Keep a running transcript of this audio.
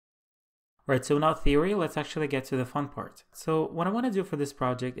Right, so now theory, let's actually get to the fun part. So what I want to do for this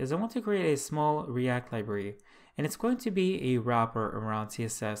project is I want to create a small React library, and it's going to be a wrapper around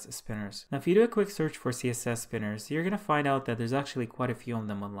CSS Spinners. Now, if you do a quick search for CSS Spinners, you're going to find out that there's actually quite a few of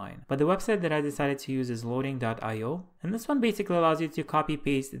them online. But the website that I decided to use is loading.io, and this one basically allows you to copy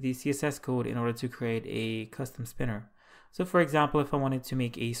paste the CSS code in order to create a custom spinner. So for example, if I wanted to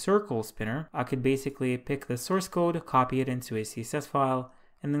make a circle spinner, I could basically pick the source code, copy it into a CSS file,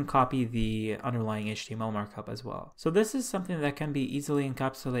 and then copy the underlying HTML markup as well. So this is something that can be easily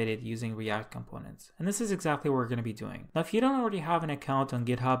encapsulated using React components. And this is exactly what we're going to be doing. Now, if you don't already have an account on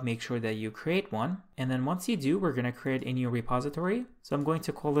GitHub, make sure that you create one. And then once you do, we're going to create a new repository. So I'm going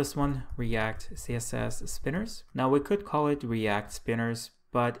to call this one React CSS Spinners. Now we could call it React Spinners,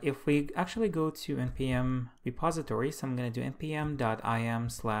 but if we actually go to npm repository, so I'm going to do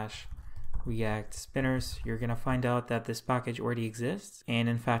npm.im/React Spinners, you're going to find out that this package already exists. And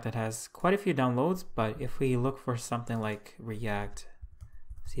in fact, it has quite a few downloads, but if we look for something like React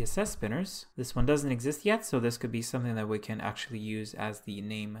CSS Spinners, this one doesn't exist yet, so this could be something that we can actually use as the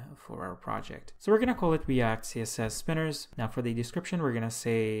name for our project. So we're going to call it React CSS Spinners. Now for the description, we're going to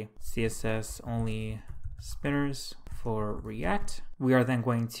say CSS only spinners for React. We are then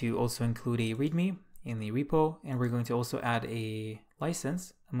going to also include a README in the repo, and we're going to also add a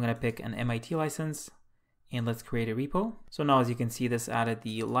license. I'm going to pick an MIT license, and let's create a repo. So now as you can see, this added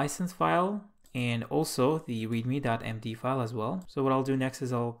the license file and also the readme.md file as well. So what I'll do next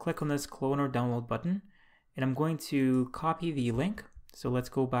is I'll click on this clone or download button, and I'm going to copy the link. So let's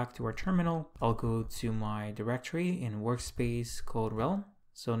go back to our terminal. I'll go to my directory in workspace called realm.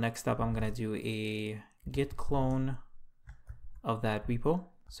 So next up, I'm going to do a git clone of that repo.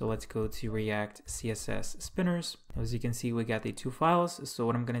 So let's go to React CSS Spinners. As you can see, we got the two files. So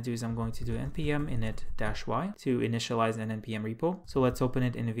what I'm going to do is I'm going to do npm init-y to initialize an npm repo. So let's open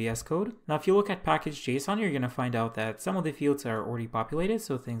it in VS Code. Now, if you look at package.json, you're going to find out that some of the fields are already populated.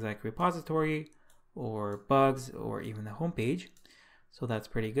 So things like repository or bugs or even the homepage. So that's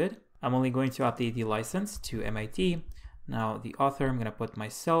pretty good. I'm only going to update the license to MIT. Now the author, I'm going to put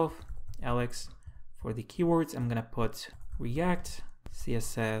myself, Alex. For the keywords, I'm going to put React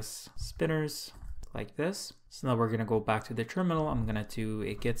CSS Spinners like this. So now we're going to go back to the terminal. I'm going to do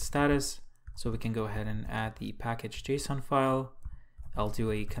a Git Status so we can go ahead and add the package.json file. I'll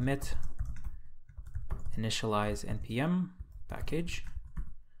do a commit initialize npm package.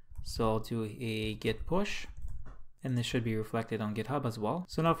 So I'll do a git push, and this should be reflected on GitHub as well.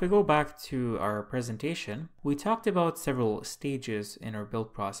 So now if we go back to our presentation, we talked about several stages in our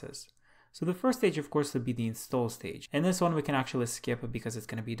build process. So the first stage, of course, would be the install stage. And this one we can actually skip because it's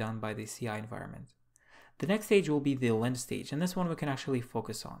going to be done by the CI environment. The next stage will be the lint stage, and this one we can actually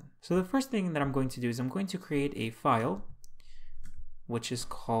focus on. So the first thing that I'm going to do is I'm going to create a file, which is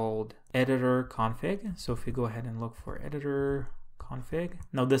called EditorConfig. So if we go ahead and look for EditorConfig,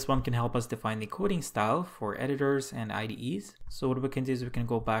 now this one can help us define the coding style for editors and IDEs. So what we can do is we can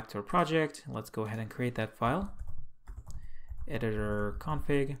go back to our project. Let's go ahead and create that file.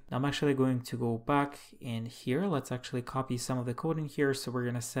 EditorConfig. Now I'm actually going to go back in here. Let's actually copy some of the code in here. So we're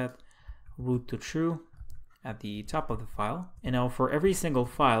going to set root to true at the top of the file. And now for every single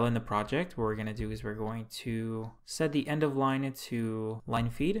file in the project, what we're going to do is we're going to set the end of line to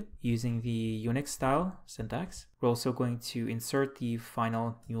line feed using the Unix style syntax. We're also going to insert the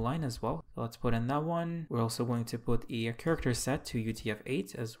final new line as well. So let's put in that one. We're also going to put a character set to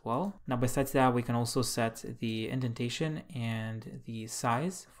UTF-8 as well. Now besides that, we can also set the indentation and the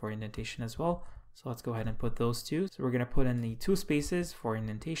size for indentation as well. So let's go ahead and put those two. So we're going to put in the 2 spaces for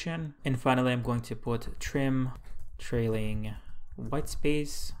indentation. And finally, I'm going to put trim trailing white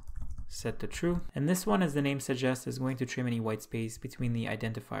space set to true. And this one, as the name suggests, is going to trim any white space between the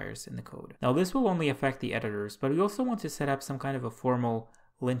identifiers in the code. Now this will only affect the editors, but we also want to set up some kind of a formal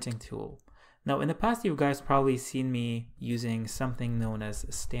linting tool. Now in the past, you guys probably seen me using something known as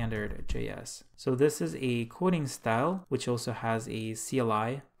standard.js. So this is a coding style, which also has a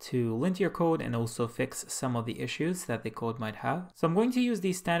CLI to lint your code and also fix some of the issues that the code might have. So I'm going to use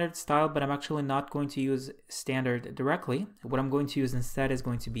the standard style, but I'm actually not going to use standard directly. What I'm going to use instead is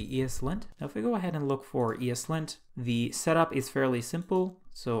going to be ESLint. Now if we go ahead and look for ESLint, the setup is fairly simple.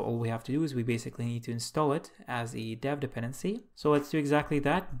 So all we have to do is we basically need to install it as a dev dependency. So let's do exactly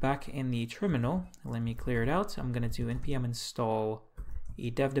that. Back in the terminal, let me clear it out. I'm going to do npm install a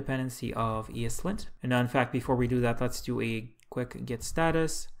dev dependency of ESLint. And now in fact, before we do that, let's do a quick git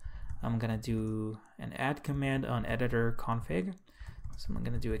status. I'm going to do an add command on EditorConfig. So I'm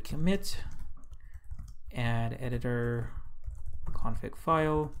going to do a commit add EditorConfig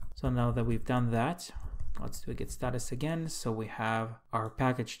file. So now that we've done that, I'm Let's do a git status again. So we have our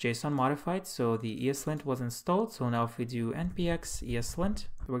package JSON modified. So the ESLint was installed. So now if we do npx ESLint,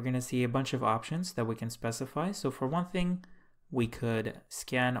 we're going to see a bunch of options that we can specify. So for one thing, we could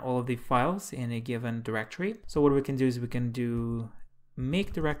scan all of the files in a given directory. So what we can do is we can do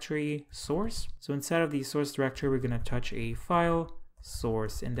make directory source. So inside of the source directory, we're going to touch a file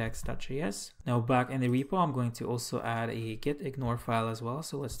source index.js. Now back in the repo, I'm going to also add a Git Ignore file as well.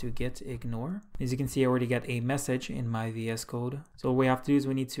 So let's do Git Ignore. As you can see, I already get a message in my VS Code. So what we have to do is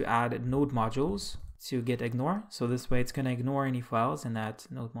we need to add node modules to Git Ignore. So this way it's going to ignore any files in that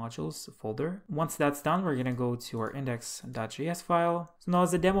node modules folder. Once that's done, we're going to go to our index.js file. So now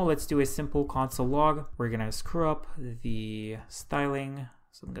as a demo, let's do a simple console log. We're going to screw up the styling.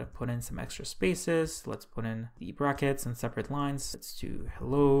 So I'm going to put in some extra spaces. Let's put in the brackets and separate lines. Let's do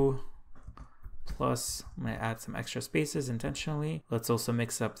hello plus, I'm going to add some extra spaces intentionally. Let's also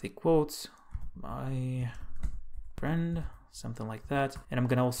mix up the quotes. My friend, something like that. And I'm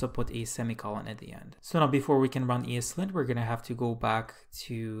going to also put a semicolon at the end. So now before we can run ESLint, we're going to have to go back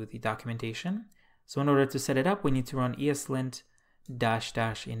to the documentation. So in order to set it up, we need to run ESLint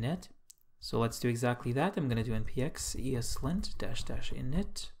 --init. So let's do exactly that. I'm going to do npx ESLint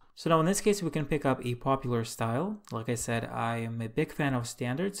 --init. So now in this case, we can pick up a popular style. Like I said, I am a big fan of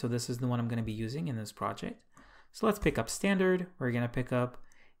standard. So this is the one I'm going to be using in this project. So let's pick up standard. We're going to pick up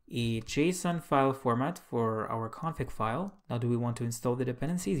a JSON file format for our config file. Now, do we want to install the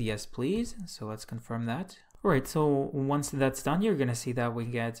dependencies? Yes, please. So let's confirm that. All right, so once that's done, you're going to see that we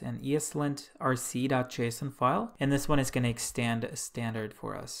get an ESLint rc.json file, and this one is going to extend standard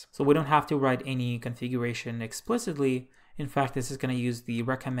for us. So we don't have to write any configuration explicitly. In fact, this is going to use the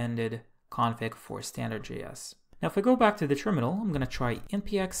recommended config for standard.js. Now, if I go back to the terminal, I'm going to try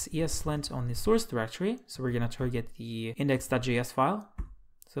npx ESLint on the source directory. So we're going to target the index.js file.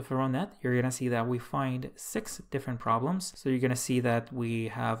 So if I run that, you're going to see that we find 6 different problems. So you're going to see that we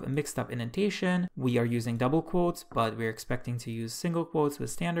have a mixed up indentation. We are using double quotes, but we're expecting to use single quotes with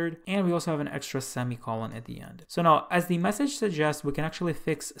standard. And we also have an extra semicolon at the end. So now, as the message suggests, we can actually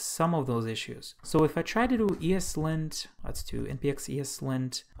fix some of those issues. So if I try to do ESLint, let's do npx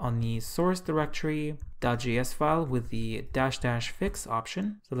ESLint on the source directory .js file with the --fix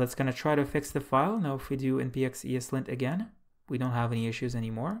option. So that's going to try to fix the file. Now, if we do npx ESLint again, we don't have any issues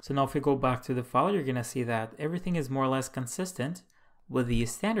anymore. So now if we go back to the file, you're going to see that everything is more or less consistent with the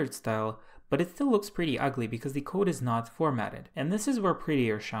standard style, but it still looks pretty ugly because the code is not formatted. And this is where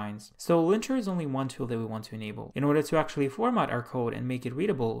Prettier shines. So linter is only one tool that we want to enable. In order to actually format our code and make it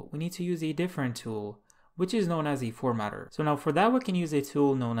readable, we need to use a different tool, which is known as a formatter. So now for that, we can use a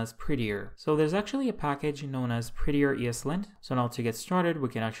tool known as Prettier. So there's actually a package known as Prettier ESLint. So now to get started, we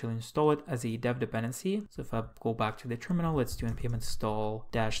can actually install it as a dev dependency. So if I go back to the terminal, let's do npm install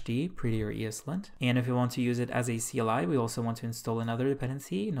 -d Prettier ESLint. And if we want to use it as a CLI, we also want to install another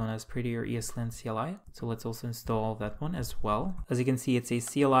dependency known as Prettier ESLint CLI. So let's also install that one as well. As you can see, it's a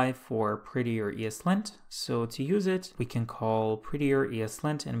CLI for Prettier ESLint. So to use it, we can call Prettier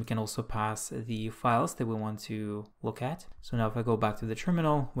ESLint, and we can also pass the files that we want to look at. So now if I go back to the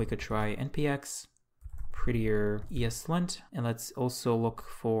terminal, we could try npx Prettier ESLint, and let's also look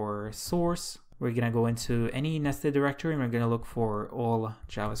for source. We're going to go into any nested directory and we're going to look for all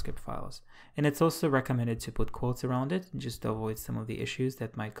JavaScript files. And it's also recommended to put quotes around it just to avoid some of the issues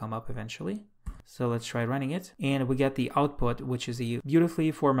that might come up eventually. So let's try running it, and we get the output, which is a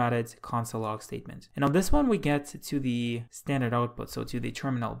beautifully formatted console log statement. And on this one, we get to the standard output, so to the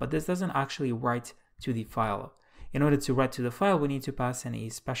terminal, but this doesn't actually write to the file. In order to write to the file, we need to pass in a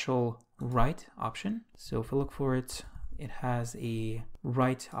special write option. So if we look for it, it has a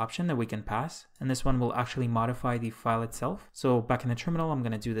write option that we can pass, and this one will actually modify the file itself. So back in the terminal, I'm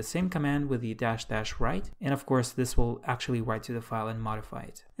going to do the same command with the --write, and of course this will actually write to the file and modify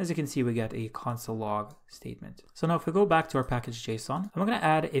it. As you can see, we get a console log statement. So now if we go back to our package JSON, I'm going to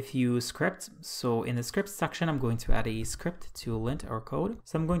add a few scripts. So in the scripts section, I'm going to add a script to lint our code.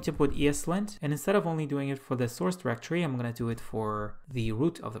 So I'm going to put ESLint, and instead of only doing it for the source directory, I'm going to do it for the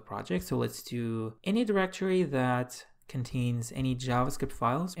root of the project. So let's do any directory that contains any JavaScript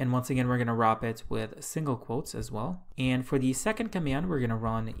files, and once again we're going to wrap it with single quotes as well. And for the second command, we're going to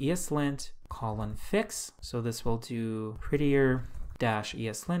run ESLint :fix. So this will do Prettier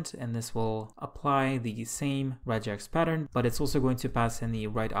 -ESLint, and this will apply the same regex pattern, but it's also going to pass in the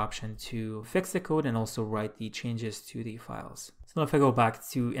write option to fix the code and also write the changes to the files. So now if I go back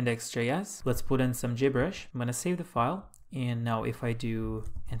to index.js, let's put in some gibberish. I'm going to save the file, and now if I do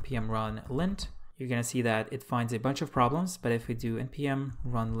npm run lint, you're going to see that it finds a bunch of problems, but if we do npm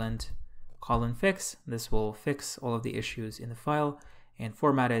run lint :fix, this will fix all of the issues in the file, and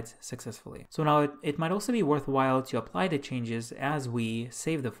format it successfully. So now it might also be worthwhile to apply the changes as we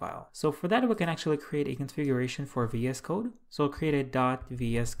save the file. So for that, we can actually create a configuration for VS Code. So I'll create a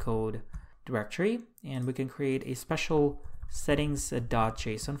 .vscode directory, and we can create a special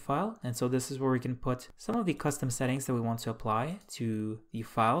settings.json file. And so this is where we can put some of the custom settings that we want to apply to the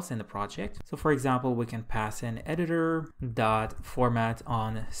files in the project. So for example, we can pass in editor.format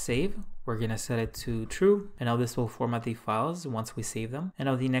on save. We're going to set it to true, and now this will format the files once we save them. And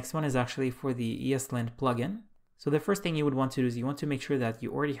now the next one is actually for the ESLint plugin. So the first thing you would want to do is you want to make sure that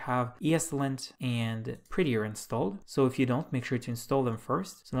you already have ESLint and Prettier installed. So if you don't, make sure to install them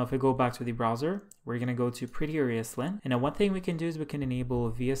first. So now if we go back to the browser, we're going to go to Prettier ESLint. And now one thing we can do is we can enable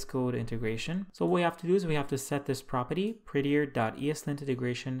VS Code integration. So what we have to do is we have to set this property, Prettier.ESLint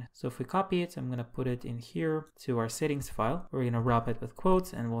integration. So if we copy it, I'm going to put it in here to our settings file. We're going to wrap it with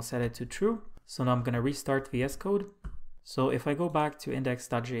quotes and we'll set it to true. So now I'm going to restart VS Code. So if I go back to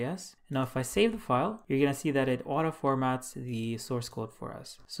index.js, now if I save the file, you're going to see that it auto formats the source code for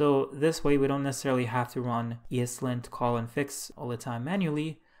us. So this way we don't necessarily have to run ESLint call and fix all the time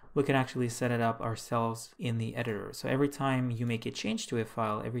manually. We can actually set it up ourselves in the editor. So every time you make a change to a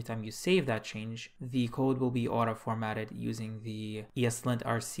file, every time you save that change, the code will be auto formatted using the ESLint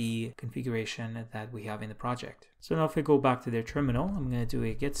RC configuration that we have in the project. So now if we go back to their terminal, I'm going to do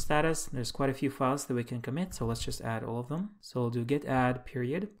a git status. There's quite a few files that we can commit, so let's just add all of them. So I'll do git add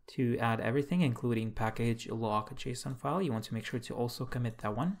period to add everything, including package lock JSON file. You want to make sure to also commit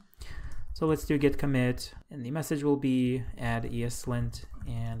that one. So let's do git commit, and the message will be add ESLint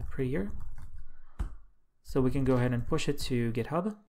and Prettier. So we can go ahead and push it to GitHub.